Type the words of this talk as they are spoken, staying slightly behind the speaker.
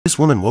This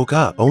woman woke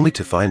up only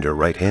to find her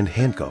right hand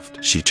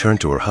handcuffed. She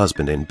turned to her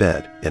husband in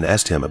bed and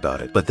asked him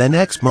about it. But the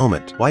next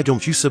moment, why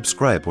don't you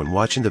subscribe when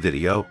watching the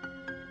video?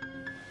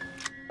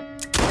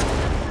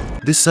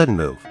 This sudden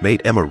move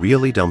made Emma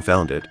really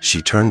dumbfounded.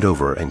 She turned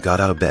over and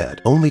got out of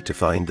bed, only to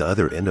find the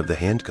other end of the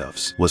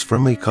handcuffs was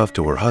firmly cuffed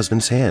to her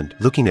husband's hand.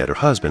 Looking at her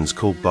husband's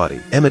cold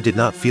body, Emma did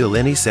not feel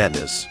any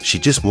sadness. She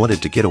just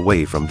wanted to get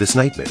away from this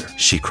nightmare.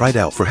 She cried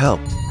out for help.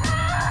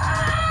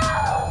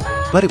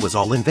 But it was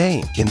all in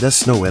vain. In the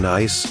snow and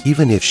ice,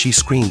 even if she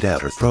screamed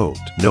at her throat,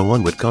 no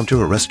one would come to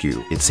her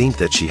rescue. It seemed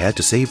that she had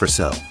to save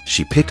herself.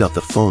 She picked up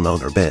the phone on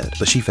her bed,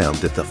 but she found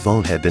that the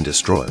phone had been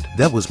destroyed.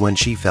 That was when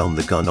she found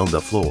the gun on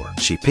the floor.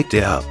 She picked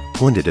it up,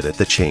 pointed it at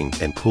the chain,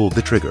 and pulled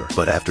the trigger.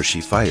 But after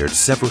she fired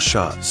several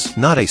shots,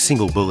 not a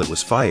single bullet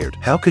was fired.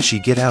 How could she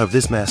get out of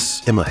this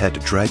mess? Emma had to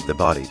drag the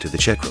body to the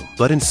check room.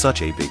 But in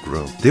such a big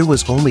room, there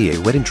was only a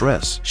wedding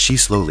dress. She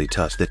slowly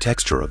touched the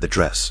texture of the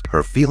dress.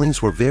 Her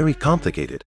feelings were very complicated.